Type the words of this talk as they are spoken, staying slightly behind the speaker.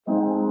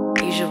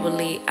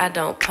Usually I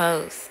don't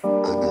post. Usually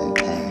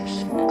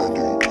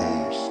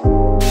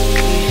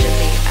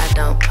I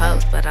don't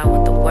post, but I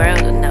want the world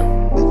to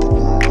know.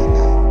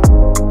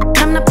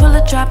 Time to pull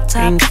a drop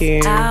top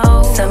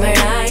out. Summer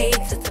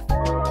nights.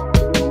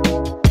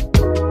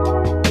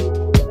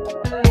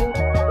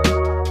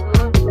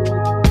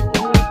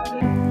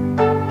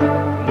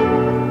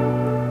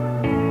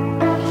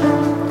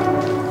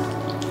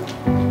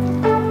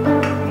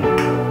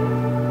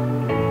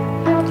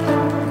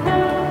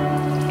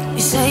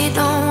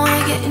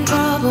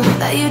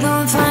 That you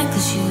doing fine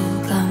cause you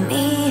got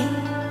me.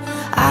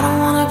 I don't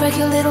wanna break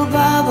your little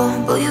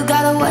bubble, but you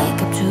gotta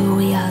wake up to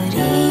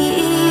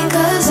reality.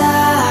 Cause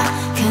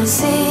I can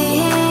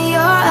see in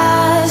your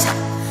eyes,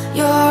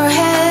 your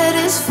head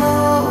is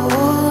full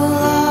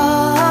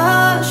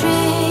of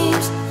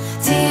dreams.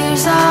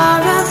 Tears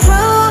are a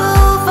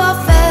proof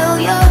of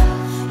failure.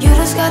 You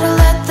just gotta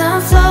let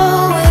them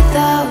flow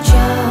without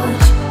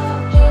judge.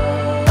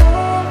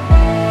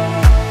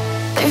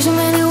 There's so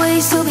many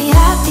ways to be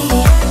happy.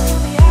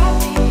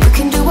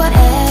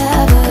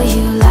 Whatever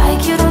you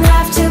like, you don't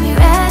have to be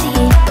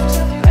ready.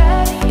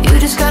 You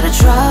just gotta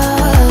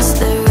trust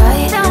the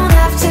right. Don't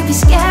have to be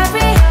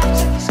scary.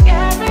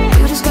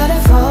 You just gotta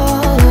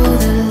follow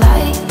the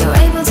light. You're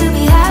able to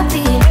be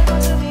happy.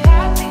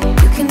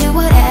 You can do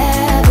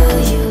whatever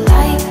you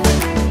like.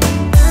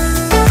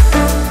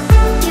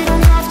 You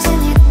don't have to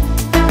be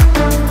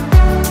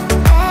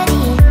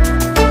ready.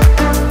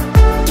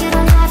 You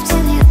don't have to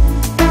be.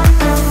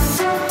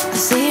 I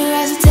see you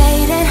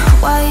hesitating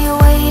while you're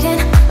waiting.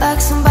 Like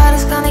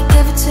somebody's gonna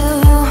give it to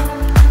you.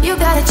 You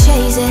gotta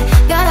chase it,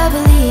 gotta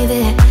believe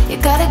it. You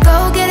gotta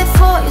go get it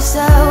for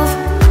yourself.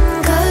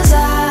 Cause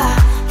I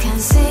can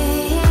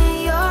see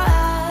in your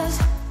eyes.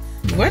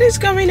 What is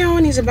going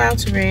on? It's about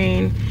to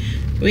rain.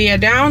 We are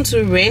down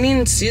to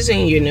raining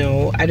season, you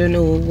know. I don't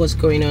know what's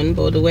going on,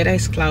 but the weather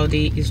is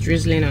cloudy. It's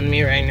drizzling on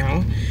me right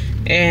now.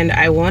 And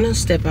I want to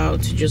step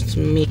out to just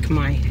make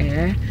my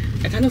hair.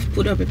 I kind of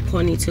put up a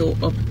ponytail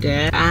up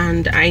there.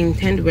 And I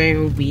intend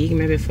wearing a wig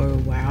maybe for a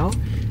while.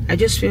 I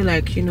just feel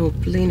like, you know,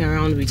 playing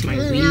around with my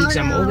wigs.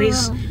 I'm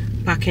always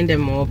packing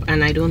them up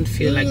and I don't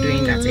feel like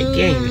doing that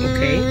again,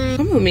 okay?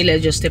 Come with me,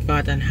 let's just step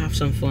out and have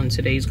some fun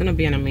today. It's gonna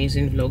be an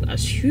amazing vlog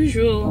as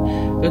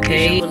usual,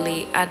 okay?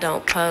 Usually I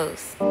don't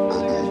post.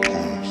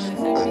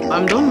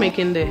 I'm done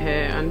making the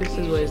hair and this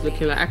is what it's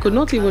looking like. I could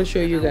not even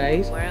show you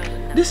guys.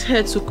 This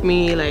hair took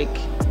me like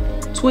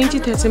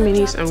 20-30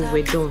 minutes and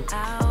we're done.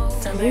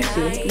 You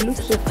see, it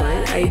looks so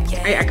fine. I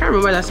can't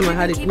remember last time I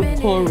had a good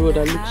cornrow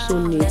that looked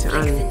so neat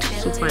and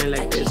so fine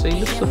like this. So it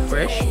looks so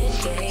fresh.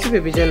 See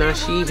baby Jenna,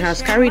 she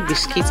has carried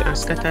biscuits and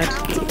scattered.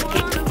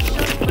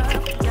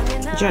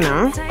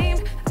 Jenna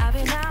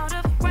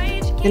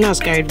has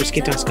carried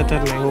biscuit and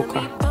scattered my whole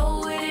car.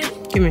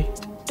 Give me.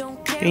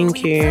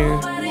 Thank you.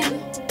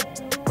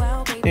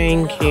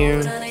 Thank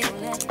you.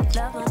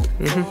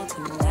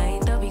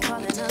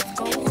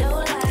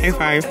 High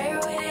five.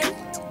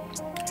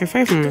 High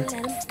five for me.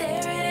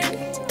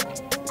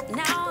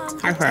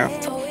 High five.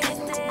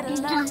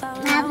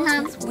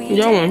 You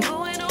got one?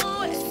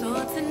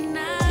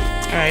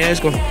 Alright, let's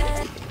go.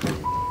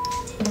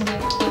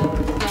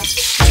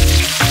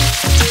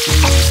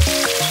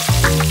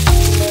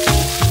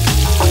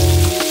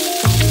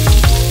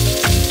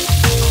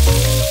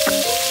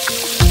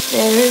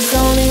 There is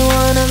only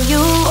one of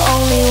you,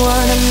 only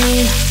one of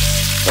me.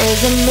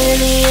 There's a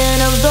million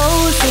of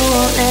those who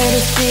won't let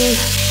us see.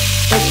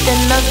 But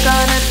they're not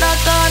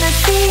gonna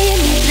see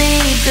me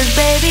bleed. Cause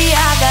baby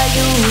I got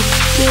you.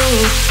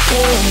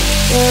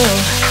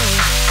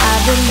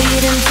 I've been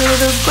beaten to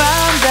the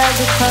ground,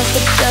 dragged across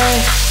the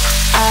dirt.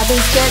 I've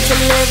been scared to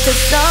live cause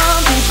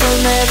some people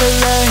never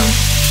learn.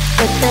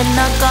 But they're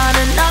not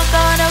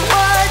gonna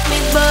watch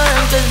me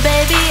burn. Cause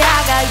baby I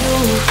got you.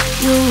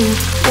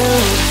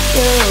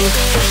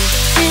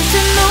 It's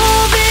a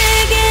new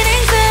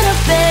beginnings and a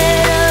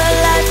better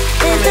life.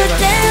 There's a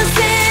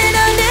dancing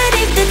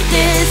underneath the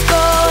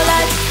disco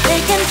lights. They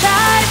can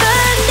try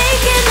but they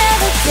can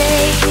never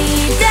take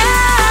me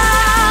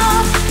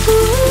down.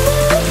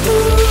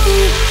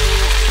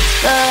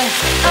 But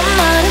I'm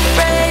not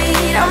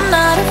afraid, I'm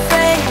not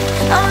afraid,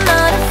 I'm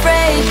not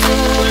afraid to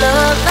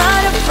love,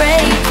 not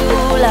afraid to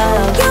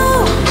love you.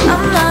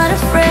 I'm not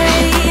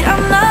afraid,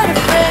 I'm not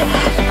afraid,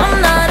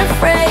 I'm not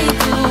afraid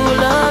to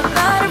love,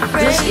 not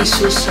afraid. This is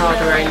so sad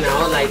right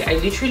now. Like I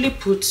literally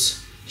put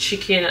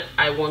chicken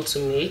I want to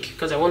make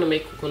because I want to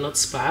make coconut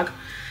spag,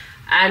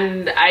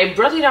 and I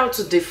brought it out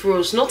to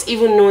defrost, not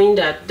even knowing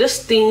that this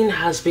thing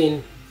has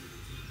been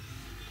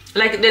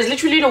like, there's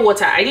literally no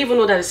water. I didn't even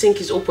know that the sink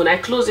is open. I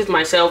closed it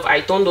myself.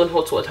 I turned on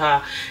hot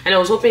water and I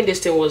was hoping this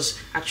thing was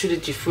actually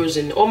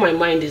defrozen. All my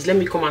mind is let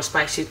me come and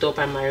spice it up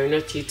and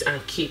marinate it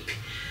and keep.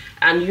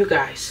 And you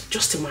guys,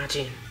 just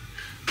imagine,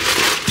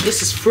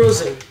 this is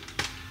frozen.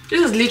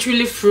 This is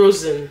literally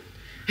frozen.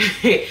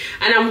 And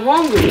I'm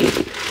hungry.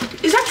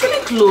 It's actually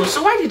closed,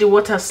 so why did the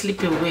water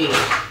slip away?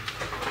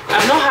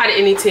 I've not had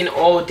anything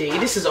all day.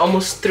 This is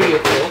almost 3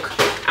 o'clock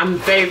I'm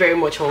very, very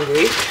much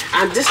hungry,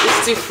 and this is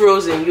still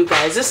frozen, you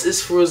guys. This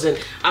is frozen.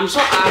 I'm so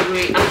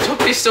angry. I'm so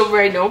pissed off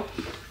right now.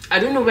 I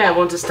don't know where I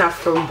want to start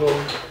from, but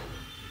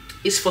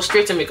it's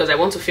frustrating because I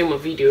want to film a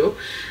video.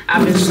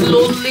 I've been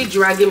slowly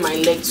dragging my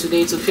leg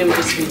today to film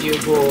this video,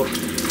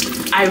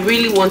 but I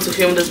really want to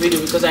film this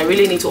video because I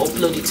really need to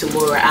upload it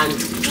tomorrow. And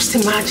just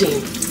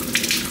imagine,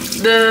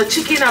 the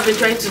chicken I've been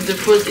trying to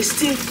defrost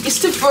is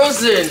still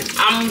frozen.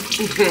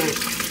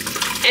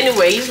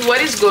 Anyways,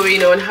 what is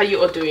going on? How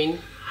you all doing?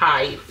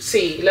 Hi.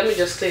 See, let me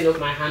just clean up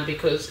my hand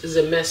because it's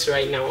a mess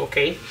right now.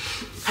 Okay.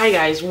 Hi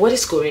guys, what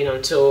is going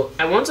on? So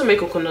I want to make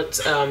coconut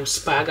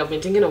spag. I've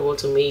been thinking of what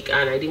to make,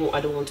 and I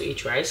don't want to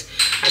eat rice.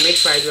 I made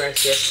fried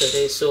rice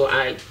yesterday, so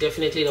I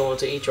definitely don't want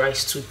to eat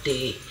rice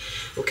today.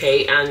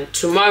 Okay, and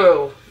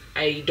tomorrow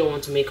I don't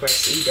want to make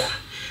rice either.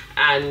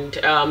 And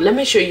let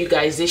me show you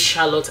guys this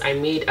shallot I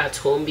made at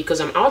home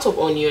because I'm out of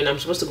onion. I'm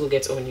supposed to go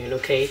get onion,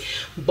 okay?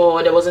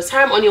 But there was a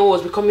time onion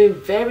was becoming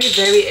very,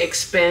 very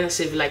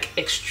expensive, like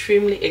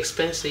extremely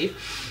expensive.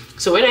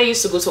 So when I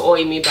used to go to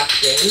OME back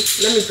then,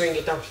 let me bring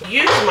it up.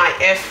 Use my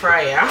air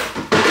fryer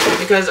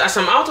because as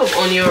I'm out of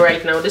onion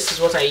right now, this is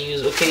what I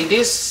use, okay?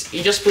 This,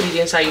 you just put it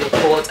inside your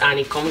pot and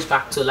it comes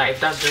back to life.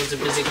 That's just the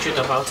basic truth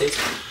about it.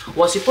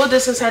 Once you put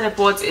this inside the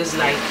pot, it's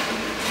like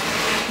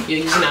you're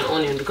using an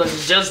onion because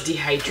it's just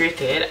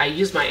dehydrated. I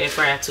use my air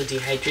fryer to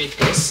dehydrate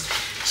this.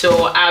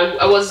 So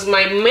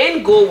my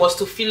main goal was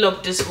to fill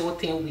up this whole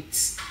thing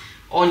with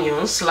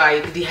onions,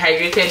 like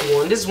dehydrated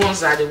one. These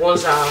ones are the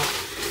ones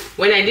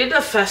when I did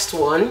the first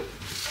one,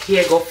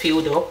 here got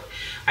filled up.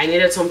 I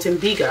needed something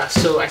bigger,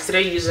 so I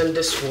started using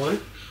this one.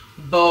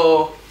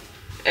 But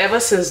ever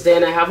since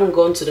then, I haven't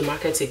gone to the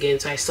market again,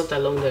 so I stopped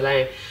along the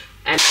line.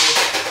 And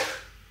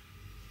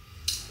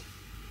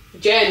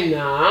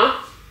Jenna,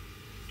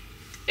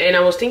 and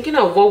I was thinking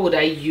of what would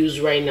I use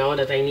right now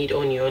that I need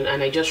onion,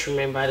 and I just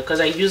remembered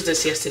because I used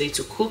this yesterday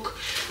to cook,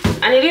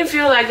 and it didn't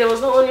feel like there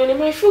was no onion in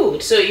my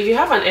food. So if you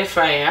have an air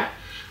fryer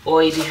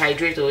or a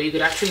dehydrator, you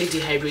could actually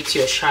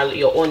dehydrate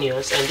your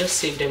onions and just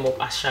save them up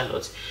as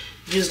shallots.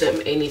 Use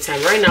them anytime.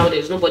 Right now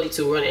there's nobody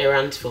to run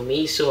errands for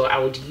me, so I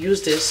would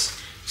use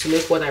this to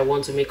make what I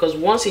want to make, because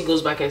once it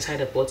goes back inside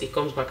the pot, it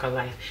comes back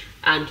alive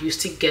and you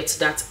still get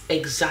that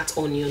exact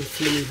onion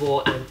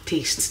flavor and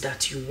taste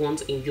that you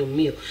want in your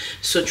meal.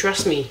 So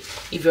trust me,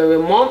 if you're a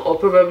mom, or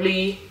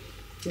probably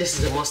this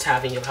is a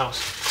must-have in your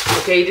house,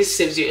 okay? This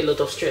saves you a lot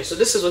of stress. So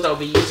this is what I'll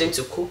be using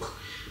to cook.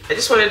 I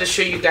just wanted to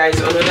show you guys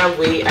another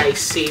way I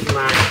save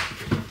my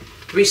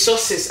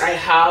resources I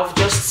have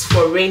just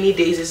for rainy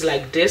days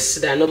like this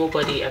that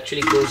nobody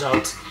actually goes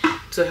out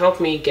to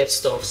help me get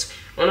stuffs.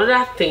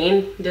 Another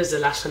thing, this is the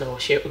last one I will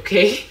share,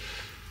 okay,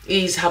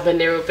 is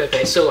habanero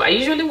pepper. So I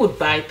usually would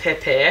buy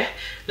pepper,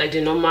 like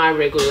the normal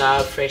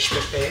regular fresh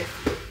pepper.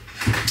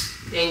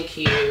 Thank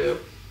you.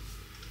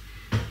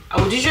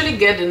 I would usually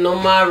get the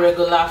normal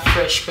regular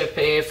fresh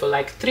pepper for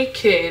like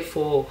 3K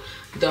for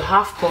the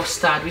half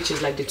custard, which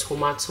is like the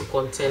tomato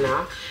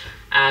container.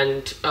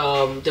 And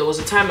there was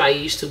a time I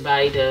used to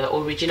buy the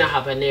original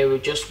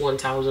habanero, just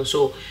 1,000.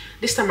 So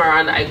this time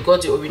around I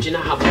got the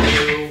original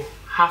habanero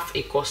half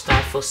a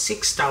custard for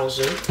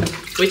 6,000,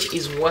 which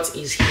is what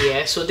is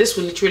here. So this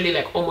will literally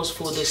like almost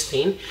fill this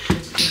thing.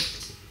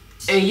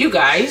 And you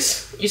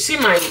guys, you see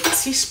my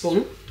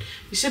teaspoon,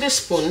 you see this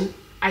spoon,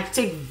 I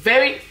take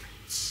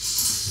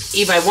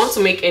if I want to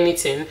make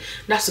anything,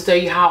 that's to tell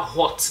you how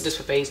hot this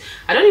pepper is.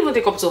 I don't even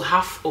take up to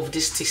half of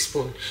this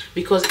teaspoon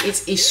because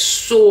it is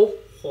so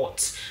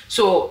hot.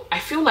 So I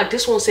feel like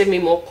this won't save me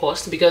more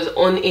cost, because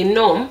on a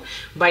norm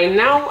by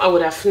now I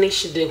would have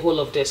finished the whole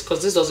of this,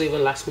 because this doesn't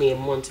even last me a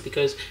month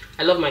because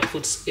I love my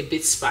foods a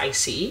bit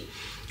spicy.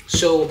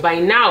 So by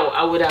now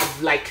I would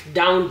have like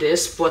downed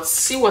this, but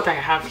see what I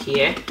have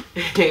here.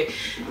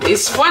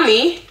 It's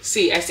funny,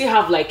 see, I still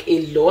have like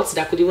a lot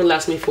that could even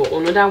last me for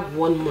another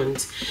 1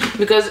 month,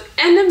 because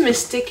any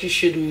mistake you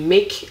should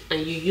make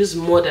and you use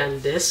more than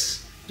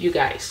this, you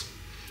guys,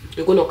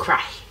 you're gonna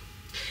cry.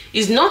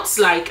 It's not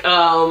like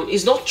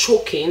it's not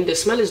choking, the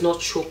smell is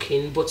not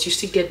choking, but you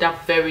still get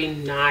that very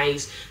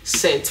nice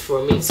scent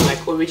from it. It's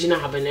like original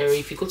habanero.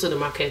 If you go to the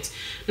market,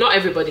 not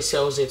everybody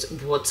sells it,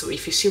 but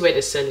if you see where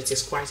they sell it,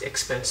 it's quite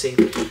expensive.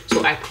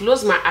 So I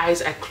closed my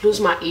eyes, I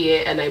closed my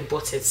ear, and I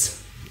bought it.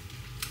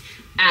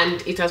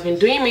 And it has been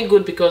doing me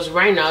good, because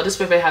right now this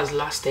pepper has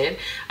lasted,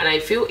 and I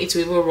feel it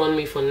will even run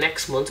me for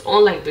next month.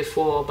 Unlike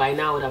before, by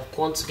now I would have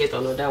gone to get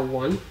another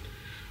one.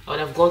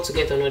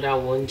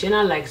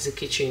 Jenna likes the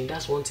kitchen.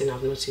 That's one thing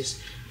I've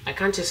noticed. I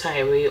can't chase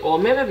her away, or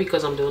maybe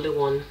because I'm the only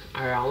one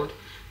around,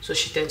 so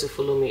she tends to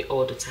follow me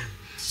all the time.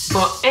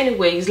 But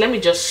anyways, let me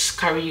just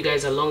carry you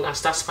guys along and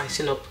start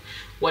spicing up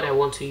what I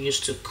want to use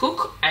to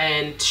cook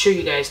and show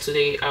you guys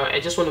today. I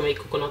just want to make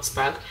coconut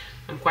spag.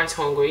 I'm quite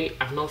hungry.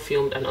 I've not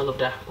filmed and all of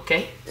that.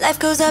 Okay, life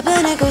goes up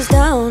and it goes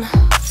down.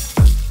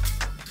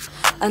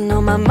 I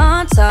know my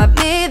mom taught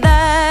me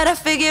that. I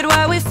figured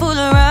why we fool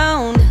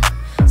around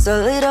so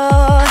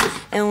little,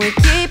 and we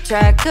keep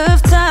track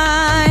of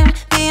time,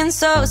 being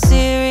so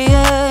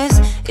serious,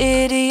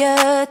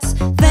 idiots,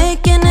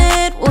 thinking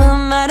it will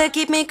mama to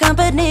keep me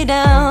company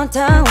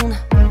downtown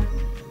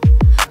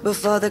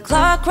before the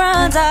clock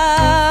runs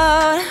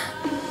out.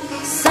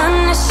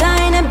 Sun is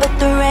shining, but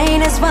the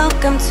rain is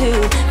welcome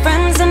too.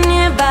 Friends are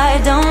nearby,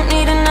 don't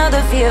need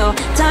another view.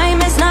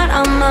 Time is not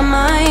on my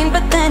mind,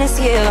 but then it's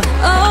you.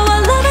 Oh, I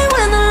love it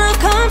when the love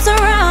comes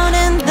around,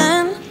 and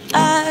then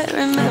I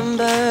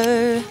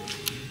remember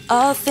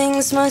all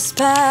things must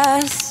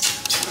pass.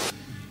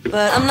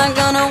 But I'm not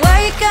gonna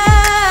wake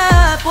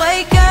up,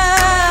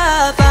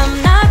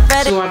 I'm not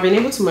ready. So I've been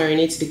able to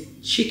marinate the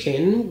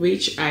chicken,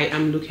 which I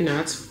am looking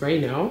at right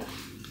now.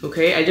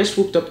 Okay, I just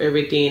whooped up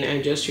everything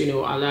and just, you know,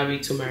 allow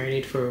it to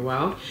marinate for a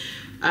while.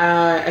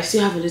 I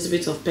still have a little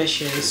bit of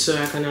patience, so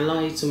I can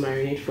allow it to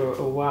marinate for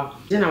a while.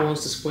 Then I want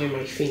to spoil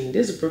my thing.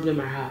 This is the problem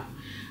I have.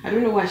 I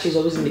don't know why she's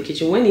always in the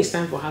kitchen. When it's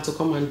time for her to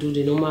come and do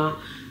the normal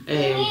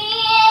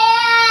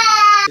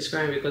she's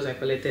crying because I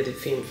collected the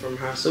film from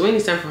her. So when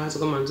it's time for her to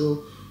come and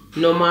do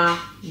normal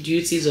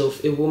duties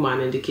of a woman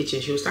in the kitchen,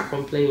 she will start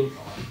complaining.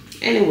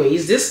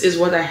 Anyways, this is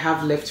what I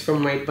have left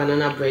from my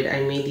banana bread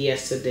I made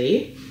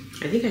yesterday.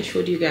 I think I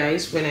showed you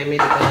guys when I made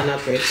the banana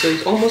bread. So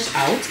it's almost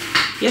out.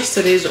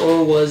 Yesterday's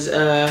one was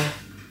a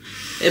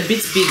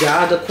bit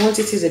bigger. The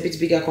quantity is a bit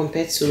bigger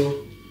compared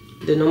to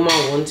the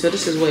normal one. So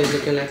this is what it's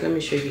looking like. Let me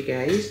show you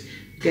guys.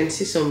 You can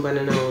see some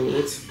banana on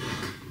it.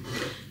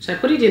 So I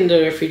put it in the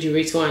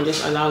refrigerator and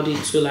just allowed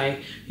it to,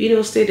 like, you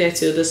know, stay there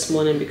till this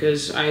morning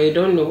because I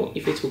don't know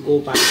if it will go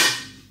bad.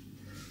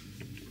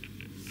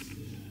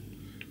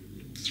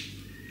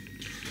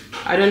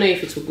 I don't know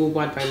if it will go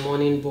bad by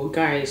morning, but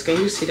guys, can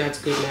you see that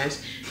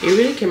goodness? It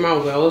really came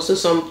out well. Also,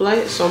 some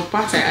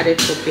parts I added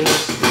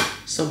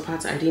toppings, some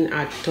parts I didn't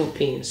add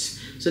toppings.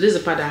 So this is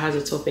the part that has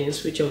the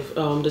toppings, which of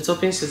the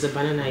toppings is the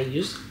banana I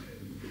used,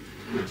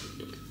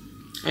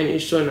 and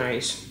it's so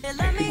nice.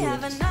 Let me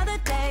have another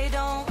day.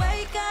 Don't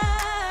wake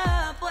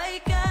up.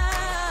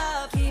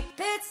 Keep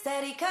it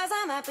steady, cause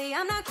I'm happy.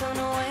 I'm not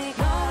gonna wake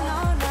up.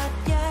 No, not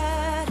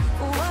yet.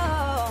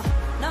 Whoa,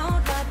 no,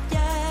 not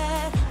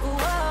yet.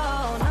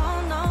 Whoa,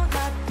 no,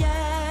 not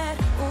yet.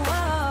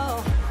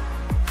 Whoa,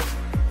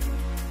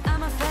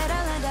 I'm afraid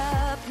I'll end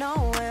up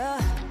nowhere.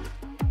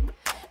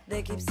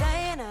 They keep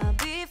saying I'll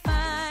be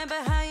fine,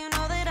 but how you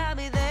know that I'll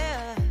be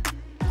there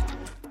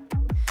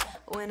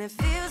when it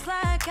feels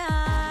like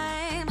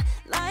I'm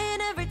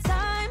lying every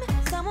time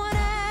someone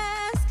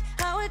asks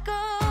how it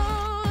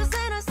goes,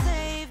 and I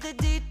save the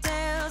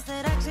details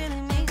that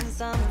actually mean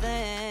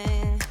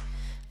something.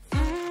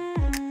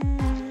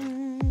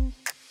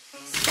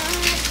 Sun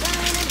is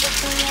shining, but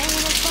the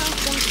rain is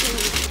welcome too.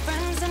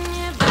 Friends are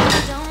nearby,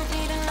 don't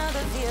need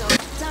another view.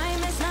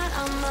 Time is not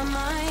on my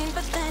mind,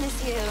 but then it's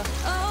you.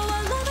 Oh,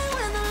 I love it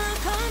when the love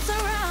comes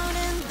around,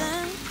 and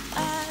then I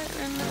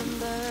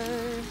remember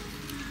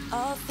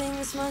all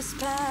things must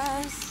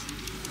pass.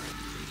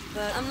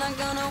 But I'm not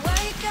gonna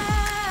wake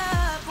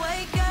up,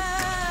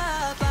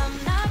 I'm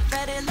not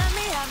ready. Let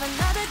me have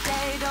another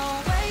day.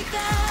 Don't wake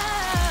up.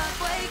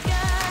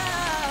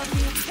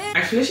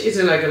 I finished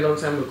eating like a long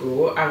time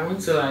ago. I want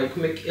to like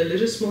make a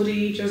little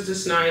smoothie just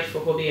this night for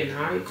hubby and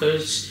I,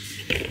 because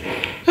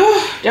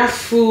that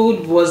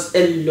food was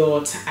a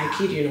lot. I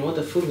kid you not,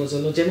 the food was a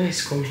lot. Jenna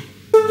is coming.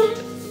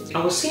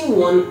 I was seeing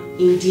one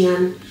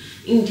Indian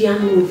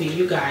movie,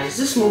 you guys.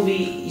 This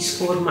movie is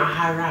called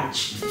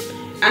Maharaj,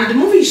 and the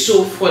movie is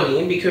so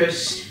funny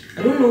because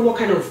I don't know what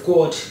kind of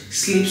god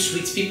sleeps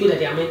with people that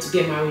they are meant to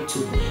get married to.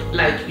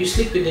 Like, you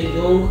sleep with the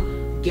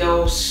young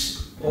girls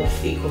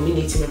of a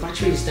community. My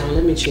battery is down,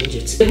 let me change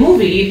it. The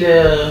movie,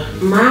 the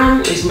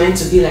man is meant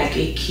to be like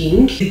a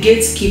king, the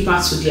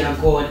gatekeeper to their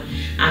god,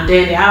 and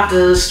then they have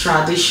this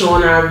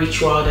traditional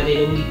ritual that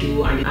they only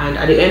do, and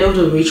at the end of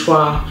the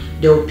ritual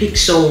they'll pick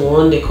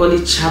someone. They call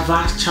it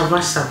Chava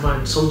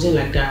Savan, something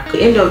like that. At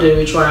the end of the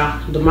ritual,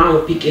 the man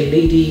will pick a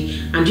lady,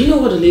 and do you know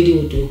what the lady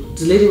will do?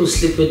 The lady will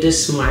sleep with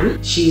this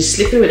man. She's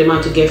sleeping with the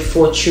man to get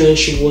fortune.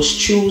 She was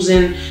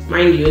chosen.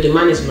 Mind you, the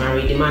man is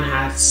married, the man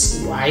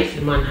has a wife,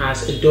 the man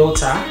has a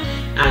daughter,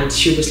 and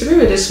she'll be sleeping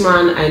with this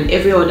man, and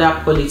every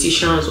other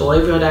politicians or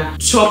every other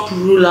top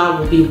ruler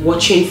will be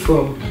watching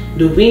from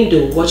the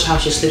window, watch how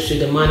she sleeps with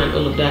the man and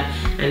all of that.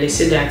 And they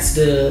say that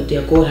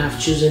their god have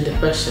chosen the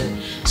person.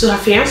 So her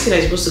fiance that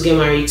is supposed to get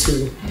married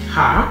to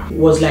her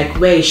was like,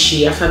 where is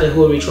she, after the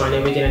whole ritual and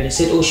everything, and they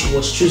said, oh, she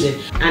was chosen.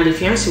 And the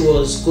fiance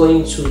was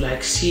going to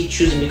like see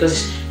choosing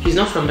because he's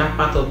not from that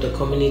part of the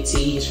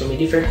community, he's from a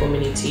different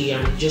community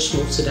and just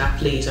moved to that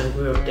place and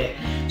grew up there.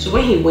 So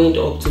when he went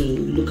up to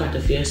look at the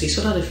fiance, he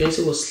saw that the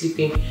fiance was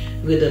sleeping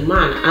with the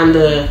man, and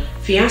the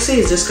fiance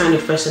is this kind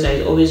of person that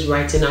is always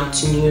writing out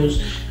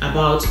news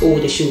about, oh,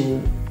 they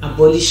should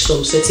abolish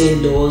some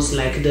certain laws,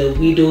 like the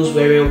widows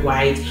wearing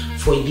white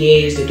for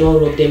years, they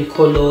don't rub them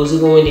colors.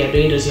 Even when they are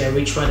doing those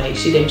ritual, that you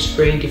see them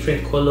spraying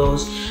different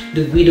colors,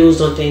 the widows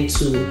don't tend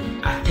to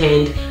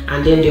attend,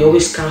 and then they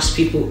always cast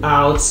people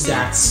out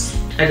that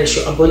they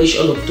should abolish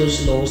all of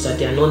those laws, that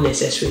they are not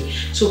necessary.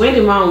 So when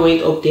the man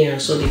went up there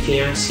and saw the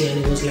fiance,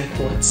 and he was like,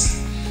 what?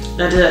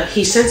 That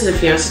he sent the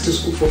fiance to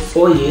school for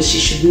 4 years, she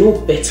should know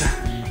better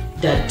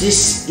that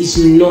this is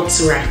not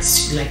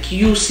right. Like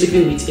you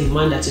sleeping with a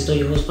man that is not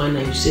your husband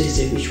and you said it's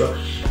a ritual,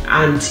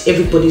 and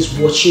everybody's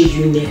watching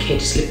you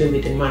naked sleeping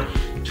with a man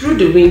through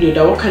the window.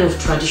 That what kind of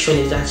tradition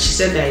is that? She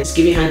said that it's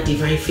giving her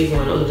divine favor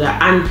and all of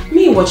that. And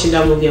me watching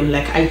that movie, I'm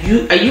like,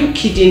 are you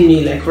kidding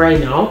me? Like right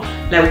now,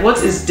 like what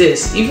is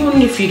this?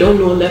 Even if you don't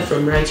know left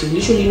from right, you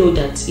literally know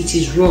that it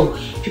is wrong.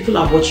 People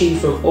are watching you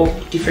from all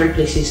different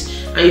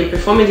places and you're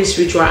performing this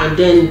ritual, and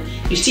then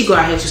you still go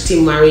ahead to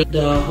still marry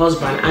the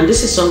husband. And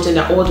this is something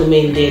that all the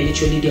men there,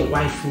 literally their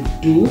wife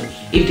would do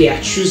if they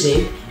are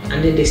choosing,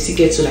 and then they still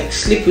get to like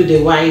sleep with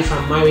the wife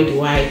and marry the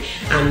wife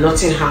and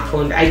nothing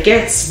happened. I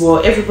get,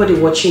 well, everybody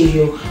watching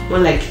you,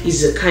 one like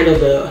is a kind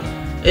of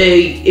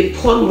a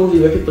porn movie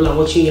where people are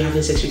watching you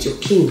having sex with your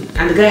king,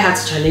 and the guy had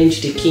to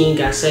challenge the king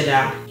and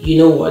said you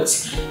know what,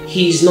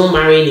 he's not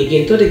marrying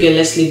again. Told the girl,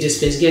 let's leave this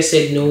place. The girl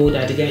said no,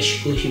 that the guy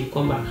should go, she will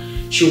come back,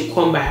 she will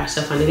come by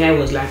herself. And the guy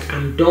was like,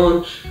 I'm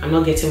done, I'm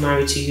not getting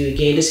married to you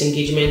again, this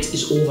engagement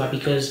is over,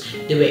 because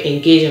they were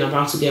engaged and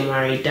about to get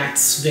married that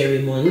very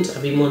month,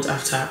 a month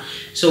after.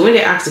 So when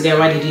they asked the guy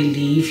why did he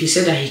leave, he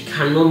said that he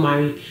cannot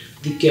marry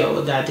the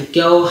girl, that the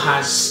girl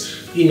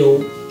has, you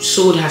know,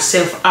 sold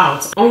herself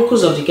out.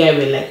 Uncles of the guy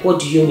were like,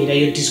 what do you mean that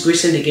you're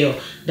disgracing the girl,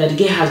 that the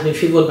girl has been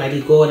favored by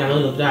the god and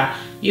all of that?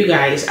 You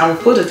guys, I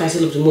will put the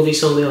title of the movie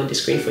somewhere on the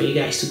screen for you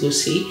guys to go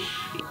see.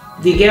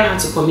 The girl had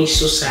to commit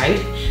suicide.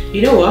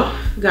 You know what,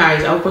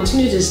 guys, I'll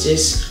continue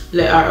this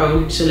later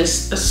on. So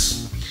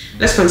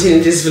let's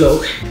continue this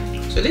vlog.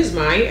 So this is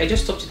mine. I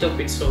just topped it up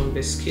with some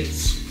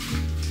biscuits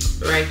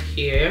right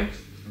here,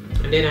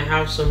 and then I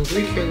have some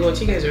Greek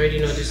yogurt. You guys already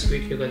know this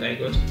Greek yogurt I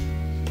got,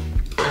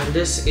 and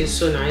this is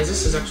so nice.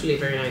 This is actually a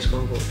very nice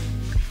combo.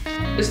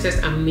 This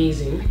tastes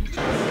amazing.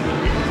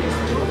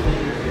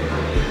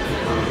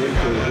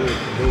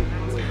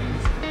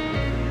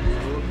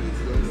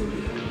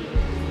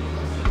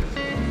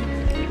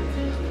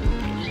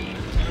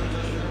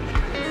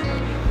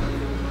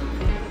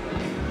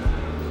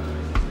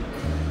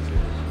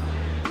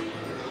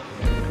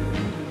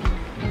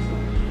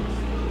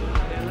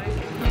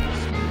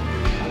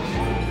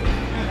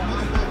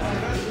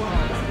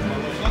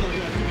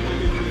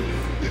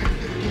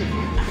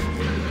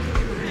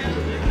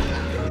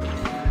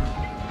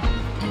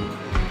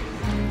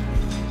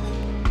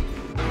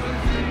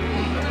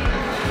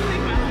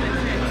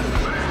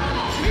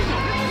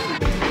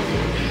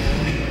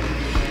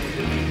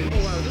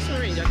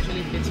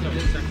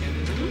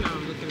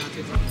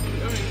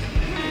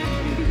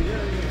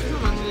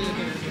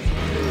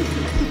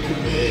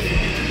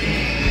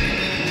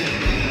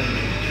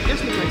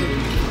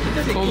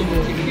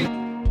 Combo.